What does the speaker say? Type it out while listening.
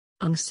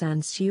Aung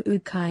San Suu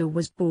Kyi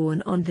was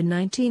born on the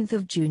 19th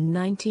of June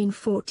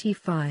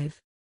 1945.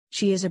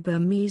 She is a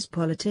Burmese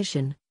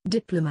politician,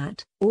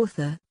 diplomat,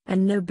 author,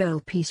 and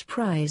Nobel Peace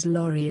Prize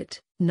laureate,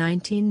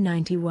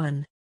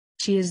 1991.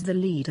 She is the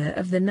leader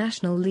of the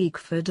National League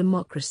for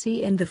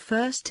Democracy and the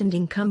first and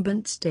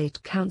incumbent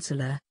State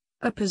Counsellor,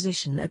 a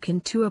position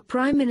akin to a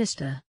Prime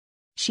Minister.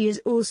 She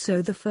is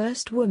also the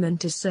first woman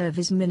to serve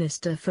as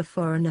Minister for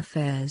Foreign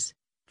Affairs,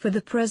 for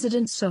the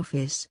President's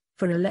Office,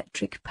 for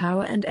Electric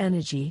Power and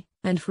Energy,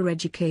 and for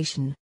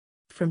Education.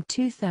 From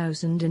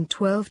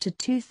 2012 to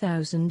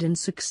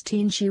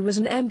 2016 she was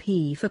an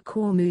MP for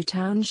Kawhmu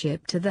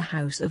Township to the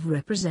House of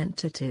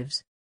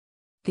Representatives.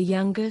 The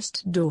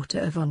youngest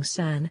daughter of Aung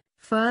San,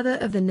 father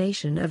of the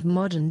nation of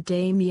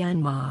modern-day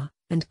Myanmar,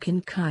 and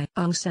Khin Kyi.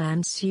 Aung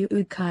San Suu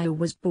Kyi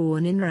was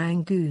born in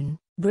Rangoon,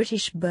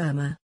 British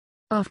Burma.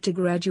 After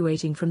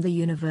graduating from the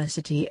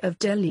University of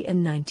Delhi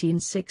in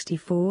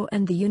 1964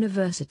 and the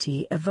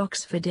University of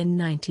Oxford in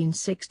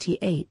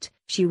 1968,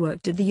 she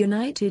worked at the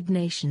United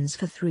Nations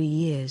for 3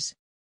 years.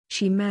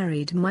 She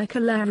married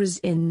Michael Aris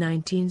in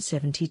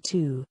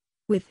 1972,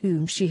 with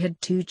whom she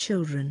had 2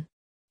 children.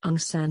 Aung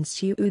San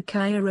Suu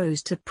Kyi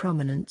rose to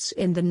prominence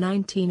in the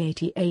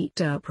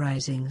 1988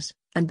 Uprisings,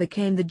 and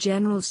became the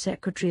General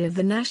Secretary of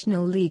the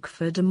National League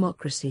for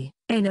Democracy,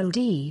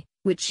 NLD,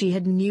 which she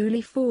had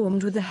newly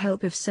formed with the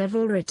help of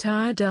several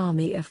retired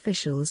army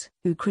officials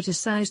who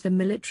criticized the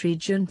military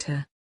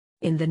junta.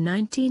 In the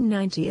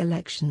 1990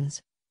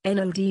 elections,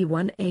 NLD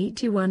won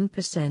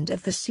 81%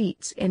 of the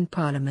seats in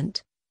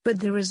parliament, but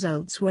the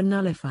results were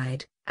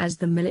nullified, as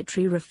the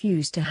military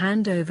refused to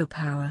hand over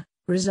power,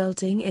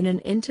 resulting in an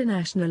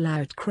international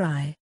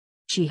outcry.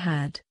 She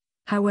had,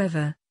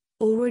 however,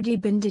 already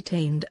been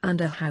detained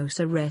under house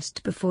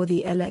arrest before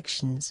the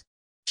elections.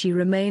 She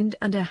remained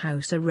under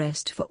house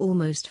arrest for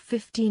almost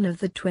 15 of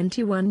the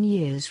 21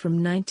 years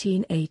from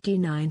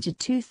 1989 to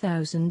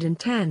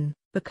 2010,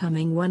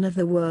 becoming one of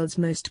the world's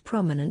most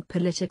prominent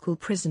political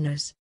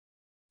prisoners.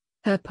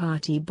 Her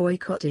party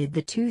boycotted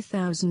the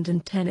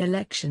 2010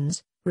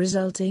 elections,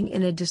 resulting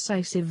in a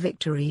decisive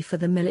victory for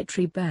the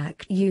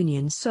military-backed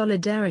Union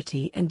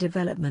Solidarity and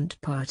Development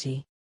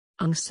Party.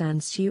 Aung San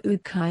Suu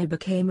Kyi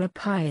became a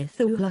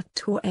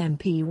Pyithulattor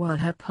MP while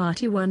her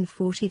party won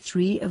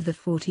 43 of the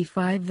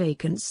 45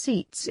 vacant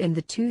seats in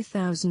the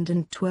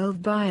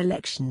 2012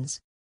 by-elections.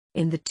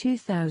 In the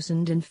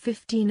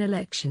 2015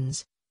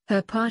 elections,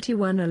 her party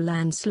won a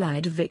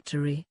landslide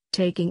victory,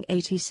 taking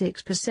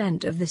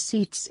 86% of the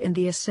seats in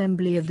the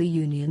Assembly of the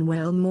Union,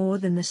 well more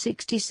than the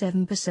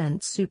 67%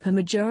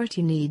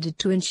 supermajority needed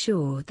to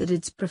ensure that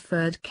its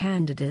preferred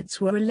candidates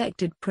were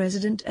elected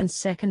president and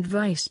second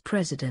vice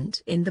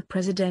president in the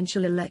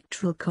Presidential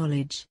Electoral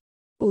College.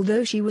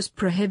 Although she was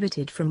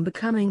prohibited from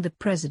becoming the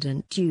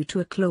president due to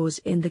a clause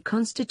in the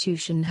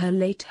Constitution, her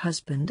late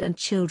husband and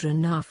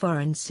children are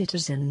foreign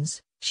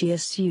citizens, she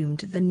assumed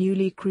the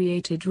newly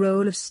created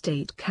role of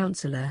State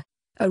Counsellor,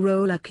 a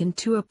role akin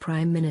to a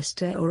Prime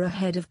Minister or a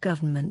head of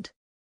government.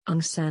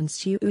 Aung San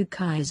Suu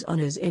Kyi's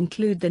honors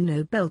include the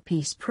Nobel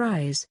Peace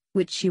Prize,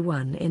 which she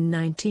won in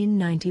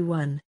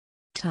 1991.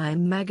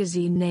 Time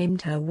magazine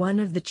named her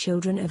one of the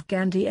children of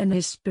Gandhi and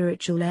his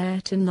spiritual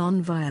heir to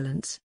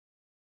non-violence.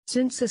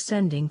 Since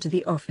ascending to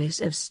the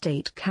office of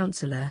State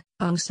Counsellor,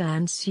 Aung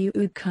San Suu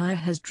Kyi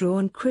has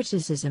drawn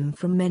criticism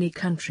from many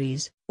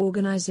countries,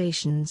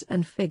 organizations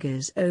and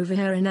figures over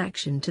her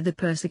inaction to the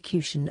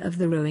persecution of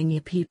the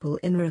Rohingya people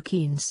in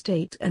Rakhine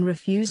State and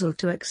refusal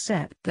to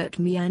accept that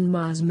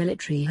Myanmar's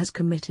military has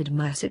committed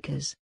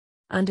massacres.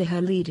 Under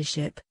her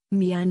leadership,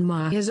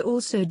 Myanmar has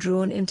also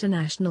drawn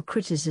international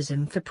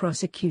criticism for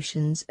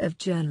prosecutions of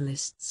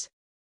journalists.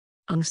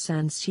 Aung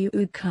San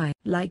Suu Kyi,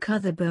 like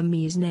other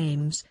Burmese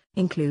names,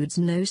 includes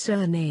no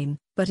surname,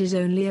 but is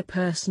only a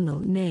personal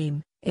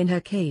name, in her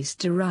case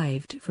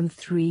derived from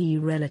 3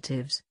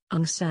 relatives,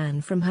 Aung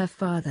San from her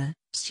father,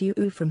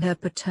 Suu from her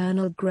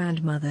paternal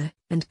grandmother,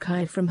 and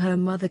Kyi from her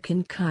mother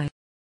Khin Kyi.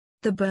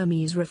 The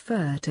Burmese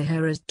refer to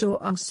her as Daw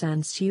Aung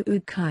San Suu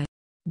Kyi.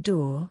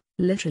 Daw,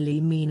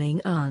 literally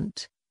meaning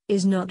aunt,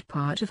 is not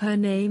part of her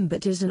name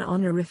but is an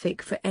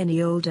honorific for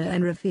any older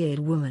and revered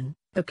woman,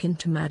 akin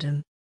to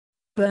Madam.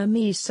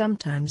 Burmese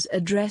sometimes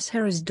address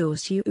her as Daw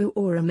Suu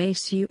or Ame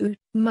Suu,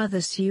 Mother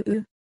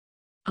Suu.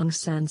 Aung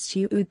San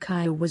Suu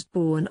Kyi was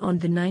born on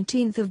the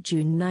 19th of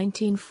June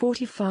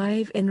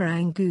 1945 in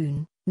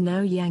Rangoon,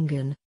 now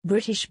Yangon,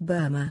 British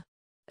Burma.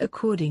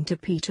 According to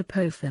Peter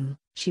Popham,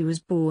 she was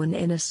born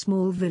in a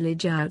small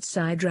village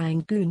outside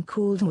Rangoon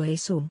called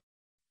Hway.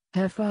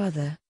 Her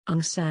father,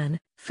 Aung San,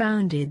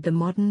 founded the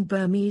modern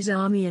Burmese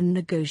army and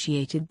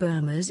negotiated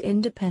Burma's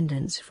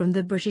independence from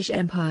the British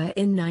Empire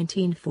in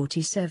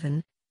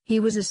 1947. He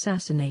was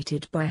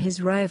assassinated by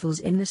his rivals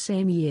in the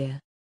same year.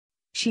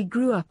 She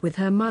grew up with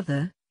her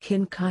mother,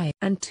 Khin Kyi,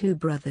 and 2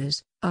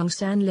 brothers, Aung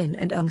San Lin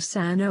and Aung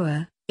San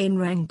Oa, in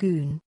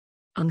Rangoon.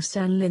 Aung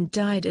San Lin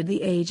died at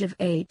the age of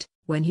 8,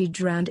 when he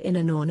drowned in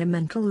an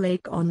ornamental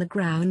lake on the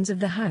grounds of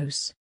the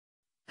house.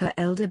 Her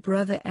elder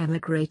brother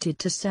emigrated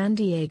to San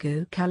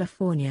Diego,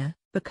 California,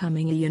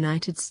 becoming a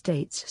United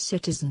States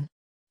citizen.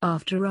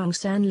 After Aung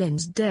San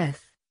Lin's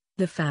death,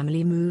 the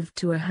family moved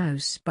to a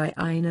house by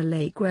Ina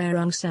Lake where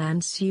Aung San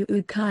Suu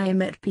Kyi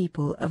met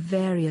people of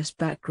various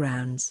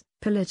backgrounds,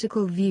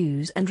 political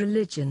views and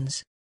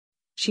religions.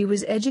 She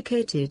was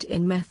educated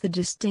in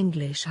Methodist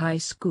English High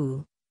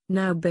School,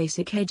 now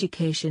Basic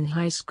Education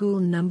High School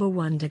No.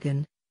 1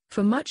 Dagon,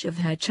 for much of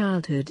her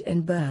childhood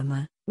in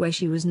Burma, where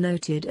she was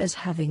noted as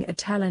having a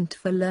talent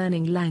for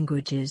learning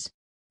languages.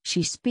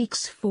 She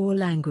speaks 4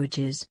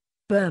 languages: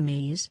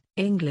 Burmese,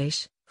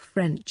 English,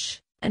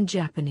 French, and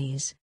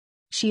Japanese.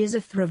 She is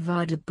a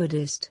Theravada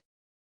Buddhist.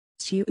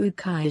 Suu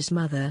Kyi's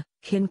mother,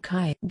 Khin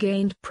Kyi,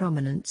 gained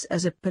prominence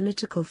as a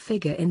political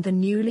figure in the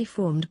newly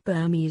formed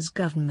Burmese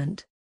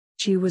government.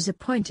 She was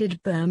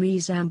appointed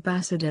Burmese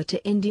ambassador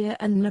to India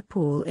and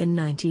Nepal in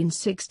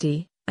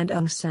 1960, and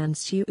Aung San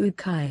Suu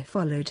Kyi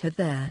followed her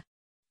there.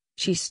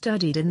 She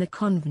studied in the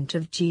Convent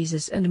of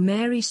Jesus and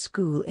Mary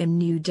School in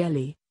New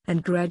Delhi,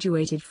 and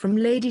graduated from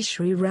Lady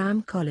Shri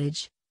Ram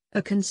College,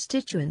 a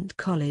constituent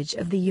college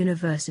of the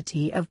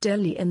University of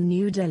Delhi in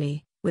New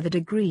Delhi, with a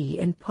degree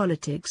in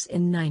politics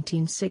in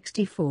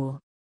 1964.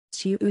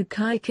 Suu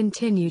Kyi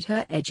continued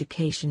her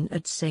education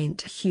at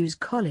St Hugh's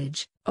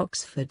College,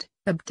 Oxford,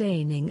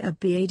 obtaining a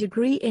BA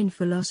degree in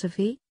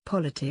philosophy,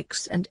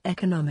 politics and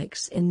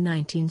economics in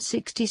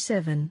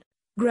 1967,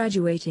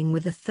 graduating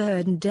with a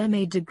third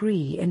DMA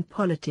degree in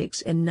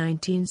politics in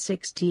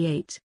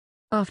 1968.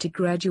 After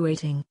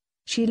graduating,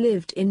 she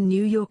lived in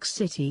New York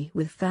City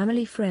with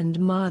family friend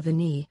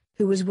Marthani,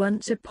 who was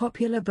once a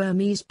popular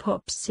Burmese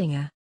pop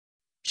singer.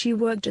 She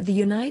worked at the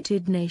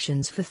United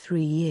Nations for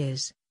 3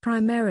 years,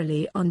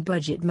 primarily on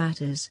budget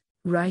matters,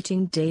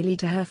 writing daily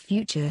to her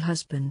future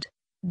husband,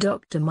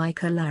 Dr.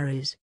 Michael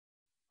Aris.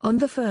 On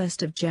 1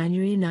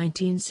 January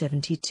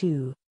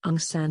 1972,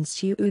 Aung San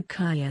Suu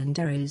Kyi and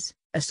Aris,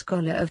 a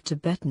scholar of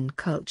Tibetan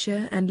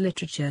culture and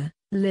literature,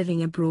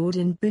 living abroad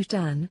in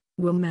Bhutan,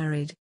 were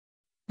married.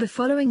 The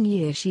following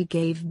year she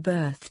gave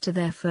birth to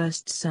their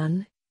first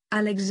son,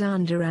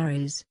 Alexander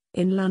Aris,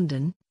 in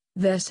London.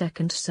 Their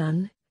second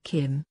son,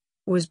 Kim,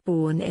 was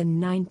born in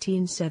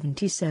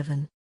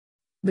 1977.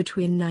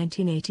 Between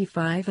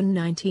 1985 and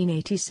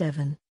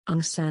 1987,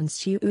 Aung San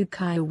Suu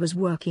Kyi was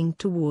working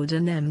toward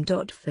an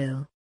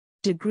M.Phil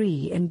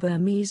degree in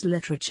Burmese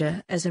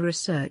literature as a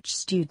research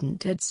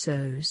student at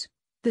SOAS,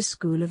 the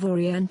School of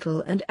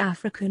Oriental and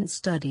African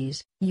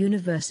Studies,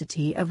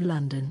 University of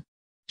London.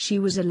 She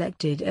was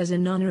elected as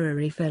an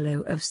honorary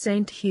fellow of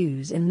St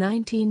Hugh's in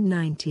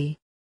 1990.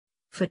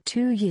 For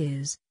 2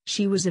 years,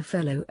 she was a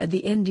fellow at the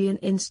Indian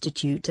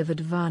Institute of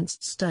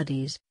Advanced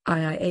Studies,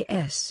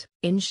 IIAS,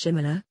 in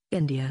Shimla,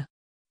 India.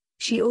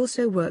 She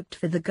also worked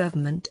for the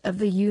government of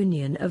the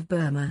Union of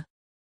Burma.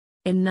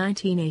 In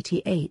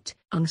 1988,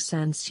 Aung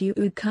San Suu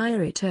Kyi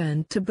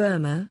returned to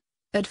Burma,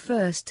 at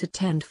first to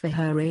tend for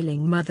her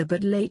ailing mother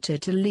but later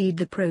to lead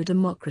the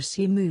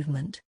pro-democracy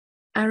movement.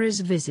 Aris'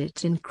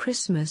 visit in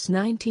Christmas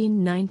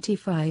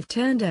 1995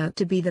 turned out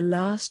to be the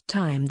last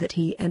time that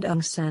he and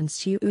Aung San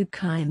Suu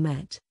Kyi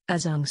met,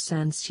 as Aung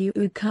San Suu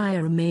Kyi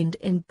remained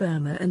in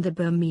Burma and the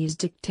Burmese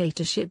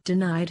dictatorship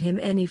denied him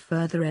any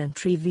further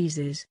entry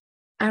visas.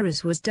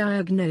 Aris was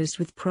diagnosed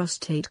with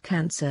prostate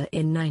cancer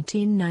in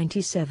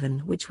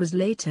 1997, which was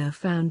later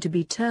found to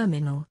be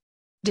terminal.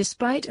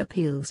 Despite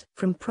appeals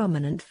from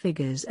prominent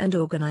figures and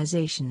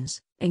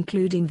organizations,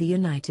 including the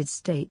United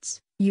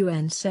States,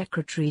 UN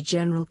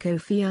Secretary-General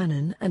Kofi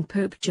Annan and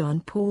Pope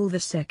John Paul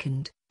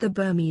II, the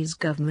Burmese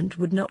government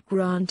would not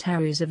grant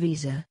Aris a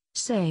visa,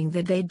 saying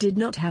that they did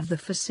not have the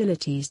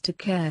facilities to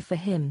care for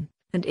him,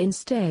 and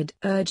instead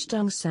urged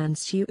Aung San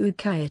Suu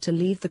Kyi to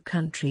leave the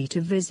country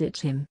to visit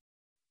him.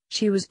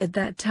 She was at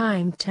that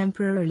time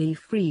temporarily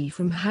free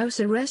from house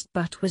arrest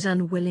but was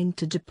unwilling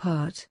to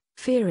depart,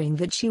 fearing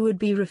that she would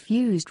be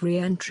refused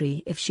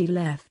re-entry if she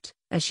left,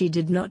 as she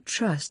did not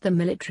trust the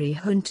military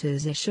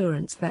junta's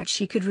assurance that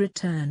she could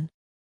return.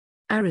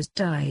 Aris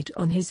died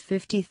on his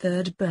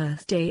 53rd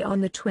birthday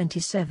on the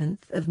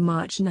 27th of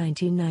March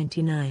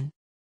 1999.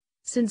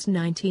 Since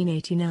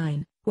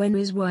 1989, when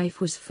his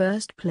wife was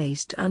first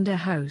placed under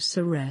house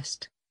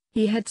arrest,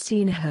 he had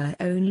seen her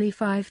only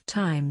 5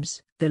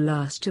 times, the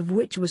last of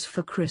which was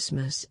for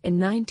Christmas in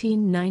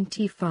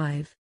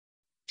 1995.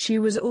 She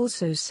was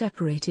also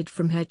separated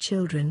from her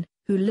children,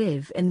 who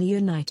live in the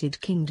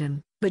United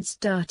Kingdom, but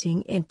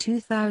starting in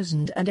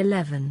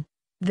 2011,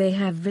 they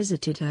have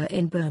visited her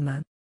in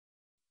Burma.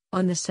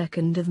 On the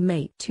 2nd of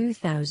May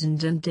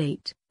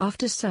 2008,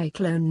 after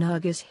Cyclone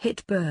Nargis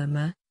hit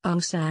Burma,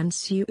 Aung San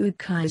Suu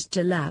Kyi's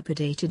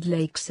dilapidated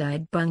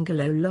lakeside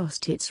bungalow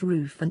lost its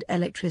roof and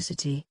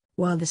electricity,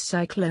 while the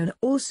cyclone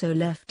also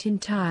left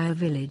entire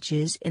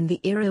villages in the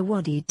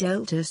Irrawaddy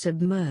Delta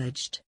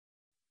submerged.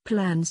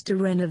 Plans to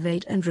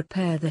renovate and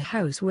repair the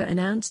house were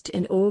announced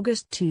in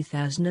August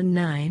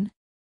 2009.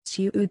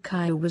 Suu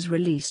Kyi was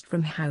released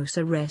from house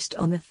arrest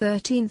on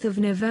 13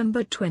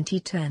 November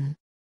 2010.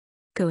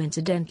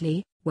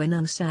 Coincidentally, when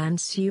Aung San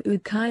Suu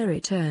Kyi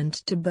returned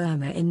to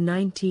Burma in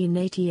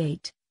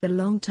 1988, the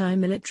longtime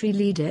military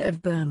leader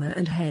of Burma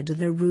and head of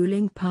the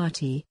ruling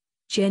party,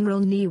 General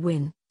Ne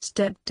Win,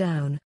 stepped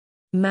down.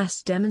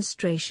 Mass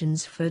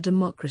demonstrations for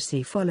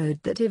democracy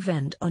followed that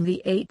event on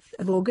the 8th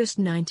of August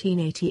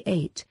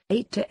 1988,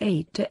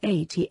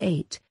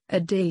 8-8-88, a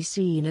day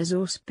seen as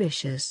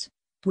auspicious,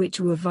 which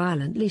were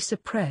violently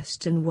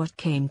suppressed in what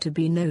came to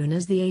be known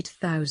as the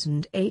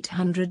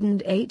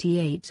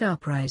 8,888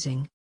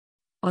 Uprising.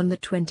 On the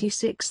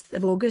 26th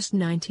of August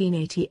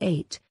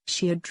 1988,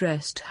 she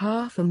addressed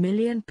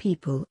 500,000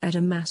 people at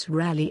a mass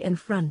rally in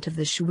front of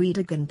the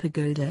Shwedagon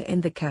Pagoda in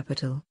the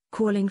capital,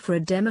 calling for a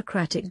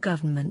democratic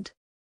government.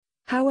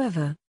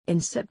 However, in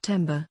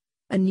September,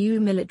 a new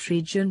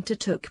military junta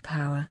took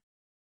power.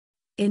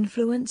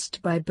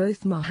 Influenced by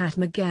both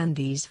Mahatma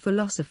Gandhi's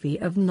philosophy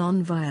of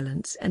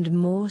non-violence and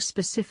more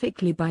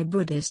specifically by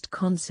Buddhist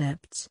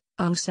concepts,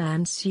 Aung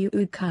San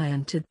Suu Kyi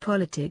entered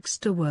politics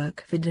to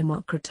work for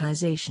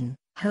democratization,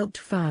 helped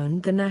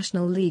found the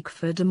National League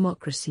for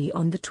Democracy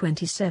on the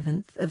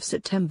 27th of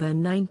September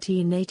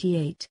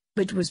 1988,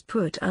 but was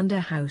put under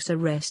house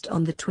arrest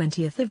on the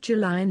 20th of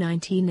July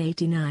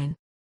 1989.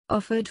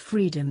 Offered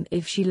freedom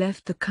if she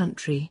left the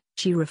country,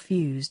 she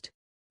refused.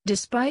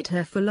 Despite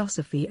her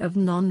philosophy of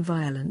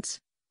non-violence,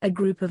 a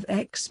group of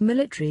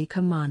ex-military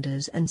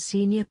commanders and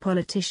senior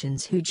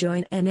politicians who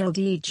joined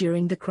NLD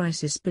during the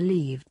crisis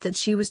believed that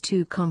she was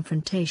too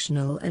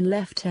confrontational and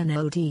left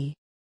NLD.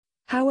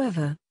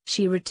 However,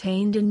 she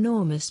retained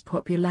enormous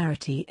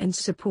popularity and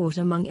support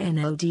among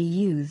NLD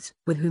youths,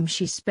 with whom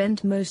she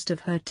spent most of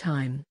her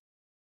time.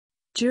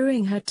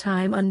 During her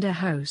time under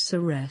house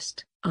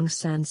arrest, Aung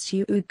San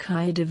Suu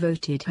Kyi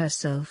devoted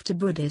herself to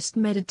Buddhist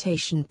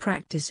meditation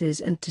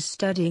practices and to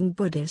studying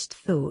Buddhist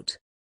thought.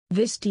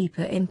 This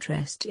deeper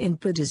interest in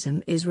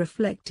Buddhism is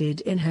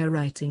reflected in her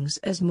writings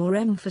as more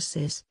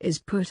emphasis is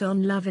put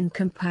on love and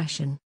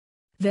compassion.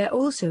 There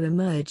also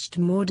emerged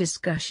more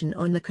discussion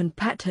on the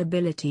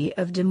compatibility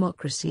of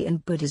democracy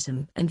and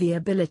Buddhism and the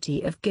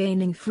ability of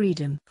gaining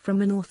freedom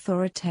from an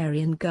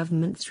authoritarian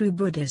government through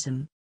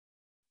Buddhism.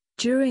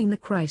 During the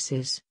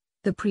crisis,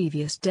 the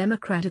previous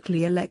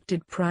democratically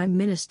elected Prime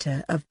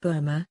Minister of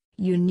Burma,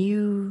 U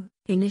Nu,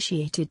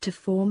 initiated to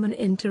form an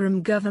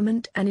interim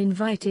government and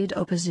invited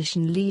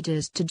opposition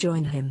leaders to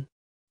join him.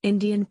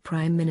 Indian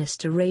Prime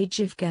Minister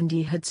Rajiv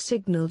Gandhi had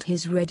signaled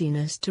his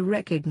readiness to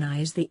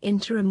recognize the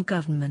interim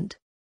government.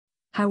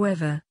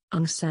 However,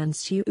 Aung San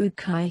Suu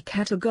Kyi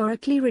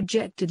categorically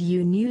rejected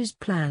U Nu's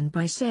plan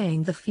by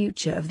saying the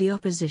future of the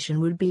opposition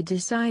would be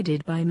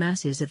decided by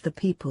masses of the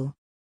people.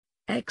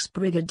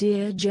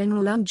 Ex-Brigadier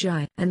General Aung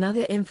San,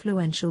 another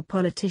influential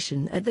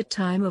politician at the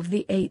time of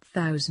the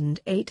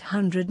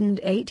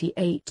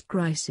 8,888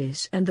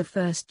 crisis and the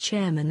first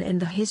chairman in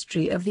the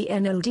history of the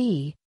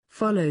NLD,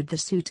 followed the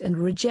suit and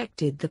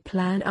rejected the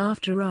plan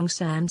after Aung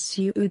San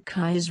Suu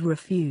Kyi's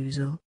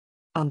refusal.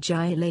 Aung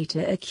San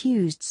later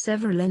accused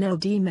several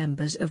NLD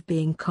members of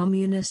being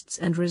communists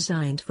and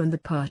resigned from the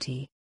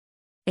party.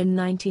 In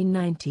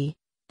 1990,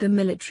 the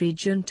military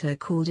junta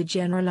called a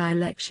general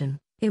election,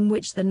 in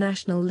which the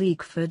National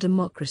League for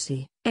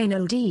Democracy,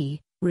 NLD,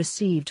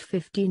 received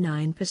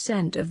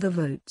 59% of the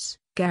votes,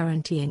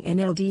 guaranteeing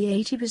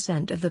NLD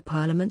 80% of the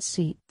parliament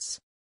seats.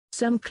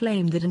 Some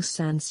claim that Aung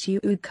San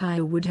Suu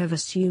Kyi would have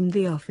assumed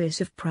the office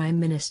of Prime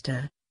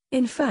Minister.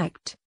 In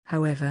fact,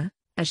 however,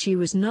 as she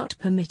was not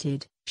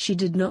permitted, she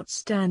did not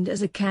stand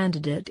as a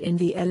candidate in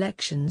the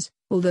elections,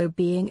 although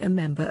being a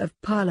member of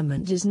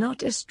parliament is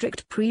not a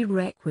strict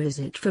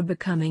prerequisite for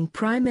becoming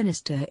Prime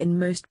Minister in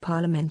most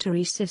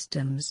parliamentary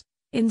systems.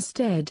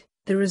 Instead,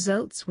 the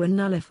results were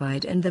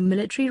nullified and the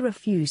military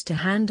refused to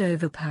hand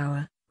over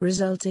power,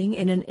 resulting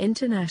in an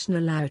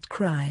international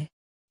outcry.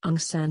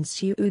 Aung San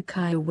Suu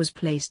Kyi was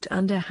placed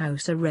under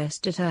house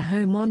arrest at her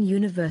home on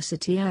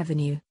University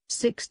Avenue,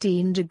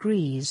 16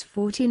 degrees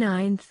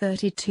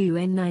 4932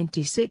 and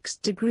 96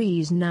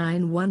 degrees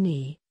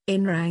 91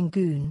 in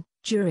Rangoon,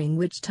 during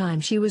which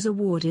time she was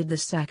awarded the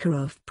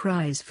Sakharov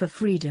Prize for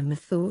Freedom of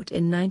Thought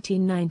in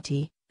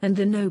 1990, and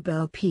the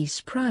Nobel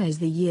Peace Prize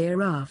the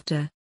year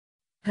after.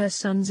 Her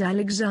sons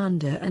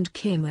Alexander and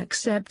Kim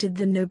accepted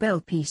the Nobel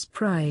Peace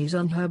Prize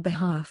on her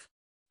behalf.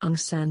 Aung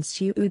San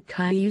Suu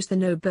Kyi used the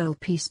Nobel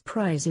Peace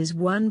Prize's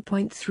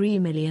 $1.3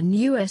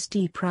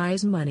 million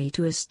prize money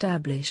to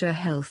establish a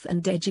health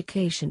and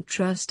education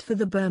trust for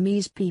the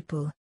Burmese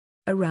people.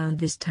 Around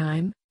this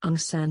time, Aung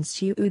San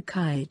Suu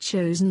Kyi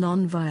chose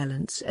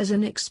non-violence as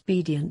an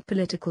expedient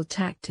political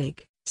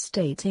tactic,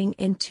 stating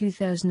in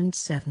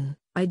 2007,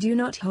 "I do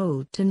not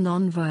hold to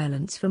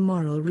non-violence for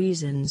moral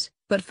reasons,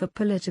 but for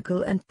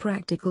political and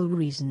practical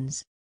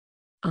reasons."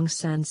 Aung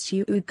San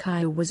Suu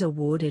Kyi was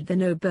awarded the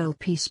Nobel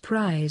Peace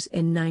Prize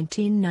in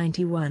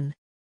 1991.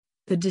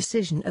 The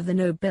decision of the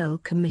Nobel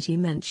Committee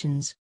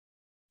mentions,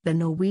 "The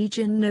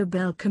Norwegian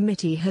Nobel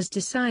Committee has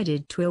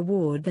decided to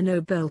award the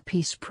Nobel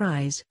Peace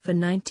Prize for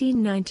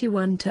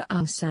 1991 to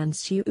Aung San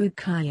Suu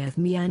Kyi of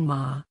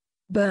Myanmar,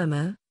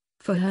 Burma,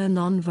 for her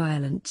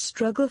non-violent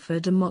struggle for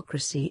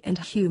democracy and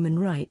human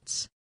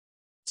rights."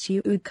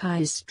 Suu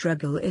Kyi's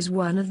struggle is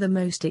one of the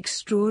most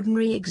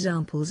extraordinary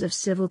examples of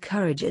civil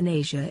courage in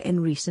Asia in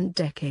recent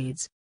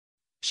decades.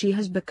 She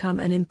has become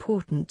an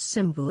important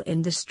symbol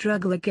in the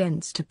struggle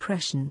against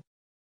oppression.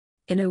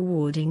 In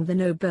awarding the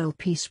Nobel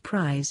Peace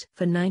Prize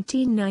for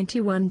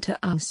 1991 to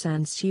Aung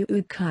San Suu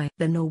Kyi,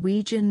 the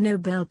Norwegian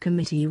Nobel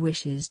Committee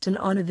wishes to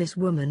honor this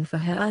woman for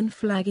her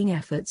unflagging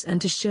efforts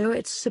and to show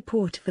its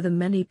support for the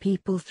many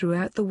people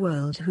throughout the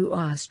world who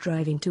are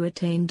striving to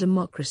attain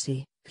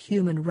democracy,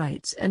 human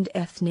rights and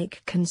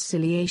ethnic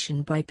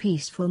conciliation by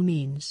peaceful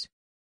means.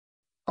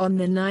 On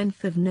the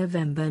 9th of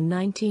November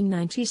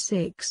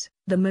 1996,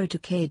 the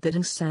motorcade that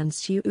Aung San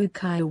Suu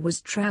Kyi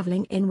was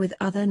traveling in with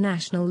other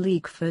National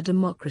League for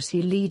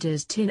Democracy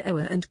leaders Tin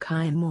Oa and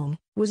Kawhmu,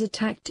 was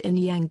attacked in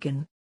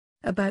Yangon.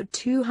 About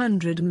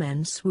 200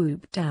 men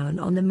swooped down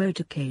on the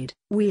motorcade,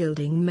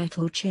 wielding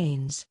metal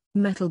chains,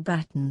 metal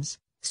batons,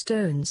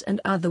 stones and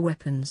other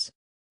weapons.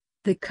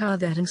 The car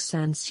that Aung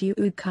San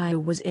Suu Kyi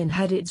was in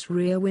had its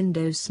rear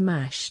window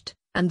smashed,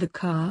 and the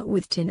car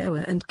with Tin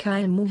Oa and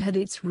Kawhmu had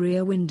its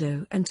rear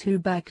window and two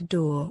back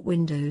door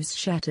windows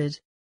shattered.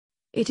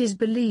 It is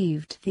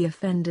believed the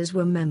offenders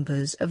were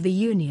members of the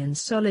Union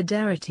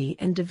Solidarity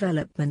and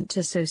Development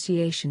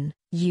Association,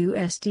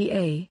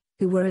 USDA,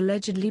 who were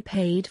allegedly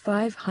paid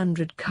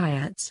 500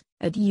 kyats,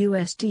 at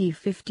USD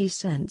 50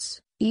 cents,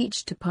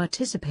 each to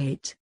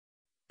participate.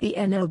 The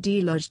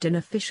NLD lodged an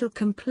official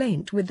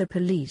complaint with the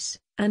police,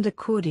 and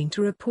according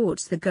to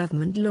reports the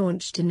government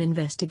launched an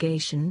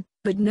investigation,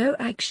 but no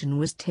action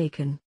was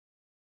taken.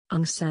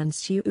 Aung San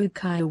Suu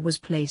Kyi was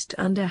placed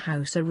under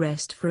house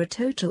arrest for a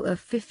total of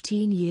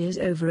 15 years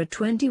over a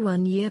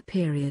 21-year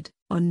period,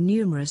 on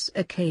numerous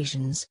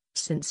occasions,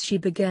 since she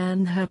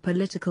began her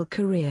political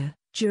career,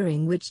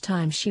 during which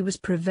time she was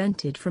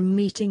prevented from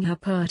meeting her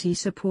party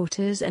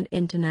supporters and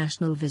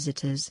international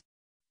visitors.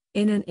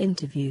 In an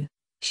interview,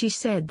 she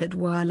said that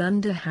while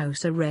under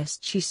house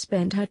arrest she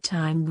spent her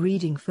time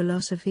reading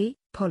philosophy,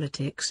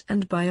 politics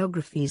and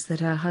biographies that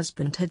her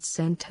husband had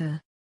sent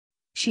her.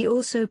 She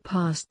also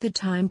passed the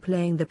time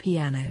playing the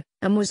piano,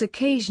 and was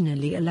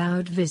occasionally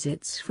allowed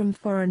visits from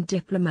foreign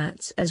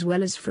diplomats as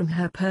well as from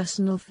her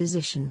personal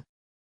physician.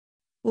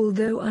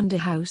 Although under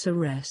house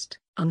arrest,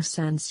 Aung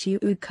San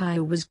Suu Kyi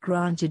was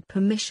granted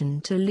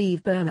permission to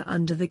leave Burma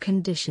under the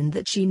condition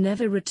that she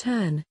never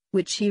return,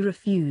 which she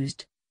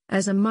refused.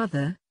 As a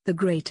mother, the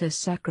greater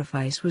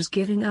sacrifice was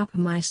giving up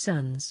my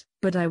sons,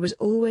 but I was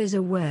always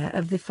aware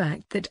of the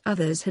fact that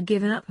others had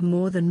given up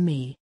more than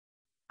me.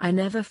 I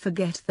never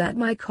forget that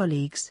my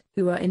colleagues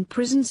who are in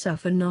prison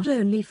suffer not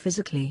only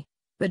physically,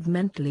 but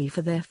mentally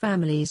for their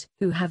families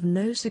who have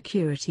no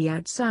security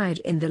outside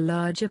in the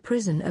larger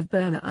prison of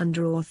Burma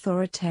under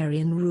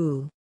authoritarian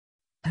rule.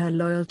 Her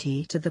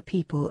loyalty to the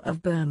people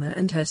of Burma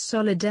and her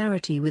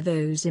solidarity with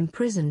those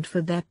imprisoned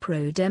for their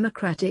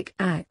pro-democratic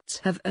acts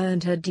have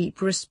earned her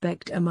deep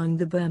respect among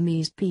the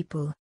Burmese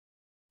people.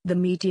 The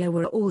media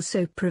were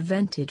also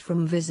prevented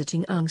from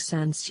visiting Aung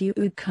San Suu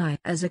Kyi,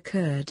 as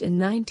occurred in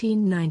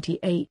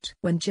 1998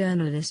 when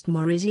journalist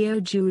Maurizio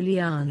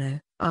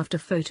Giuliano, after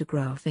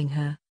photographing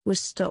her, was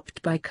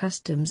stopped by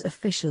customs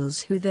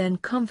officials who then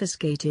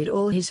confiscated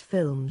all his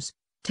films,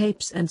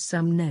 tapes and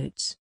some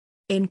notes.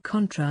 In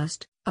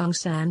contrast, Aung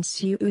San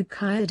Suu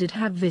Kyi did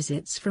have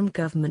visits from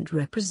government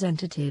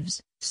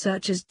representatives,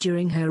 such as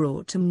during her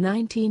autumn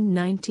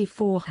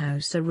 1994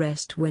 house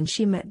arrest when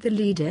she met the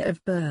leader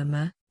of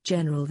Burma,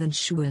 General Than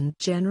Shwe and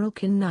General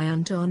Khin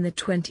Kyi on the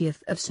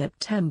 20th of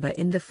September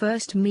in the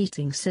first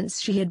meeting since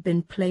she had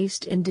been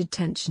placed in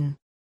detention.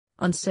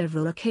 On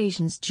several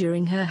occasions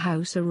during her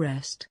house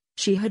arrest,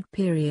 she had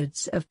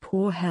periods of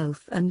poor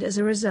health and as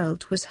a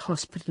result was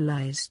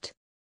hospitalized.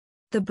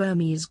 The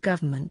Burmese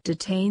government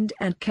detained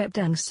and kept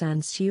Aung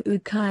San Suu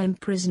Kyi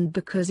imprisoned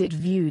because it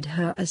viewed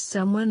her as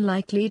someone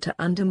likely to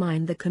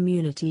undermine the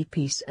community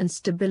peace and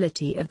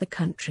stability of the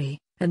country,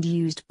 and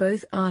used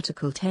both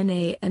Article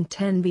 10A and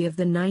 10B of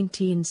the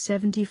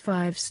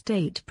 1975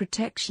 State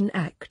Protection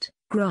Act,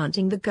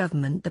 granting the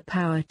government the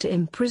power to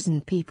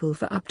imprison people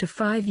for up to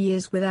 5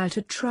 years without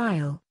a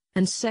trial,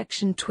 and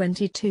Section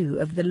 22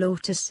 of the law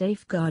to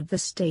safeguard the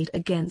state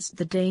against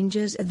the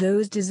dangers of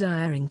those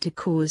desiring to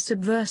cause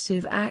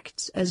subversive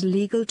acts as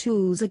legal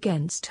tools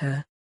against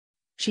her.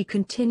 She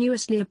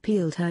continuously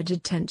appealed her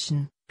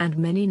detention, and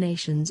many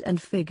nations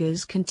and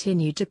figures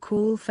continue to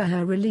call for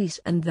her release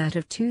and that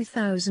of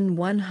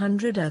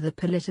 2,100 other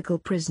political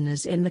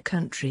prisoners in the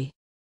country.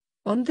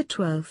 On the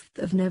 12th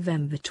of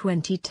November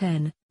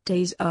 2010,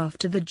 days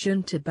after the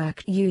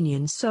junta-backed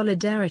Union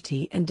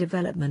Solidarity and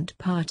Development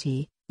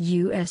Party,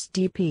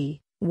 USDP,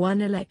 won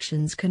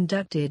elections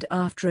conducted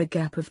after a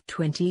gap of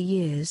 20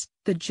 years,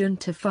 the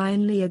junta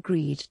finally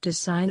agreed to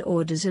sign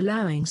orders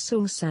allowing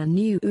Aung San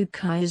Suu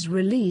Kyi's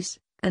release,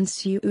 and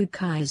Suu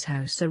Kyi's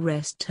house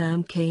arrest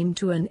term came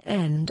to an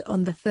end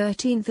on the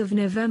 13th of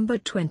November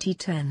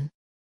 2010.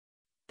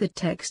 The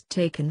text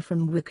taken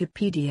from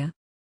Wikipedia.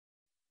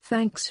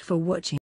 Thanks for watching.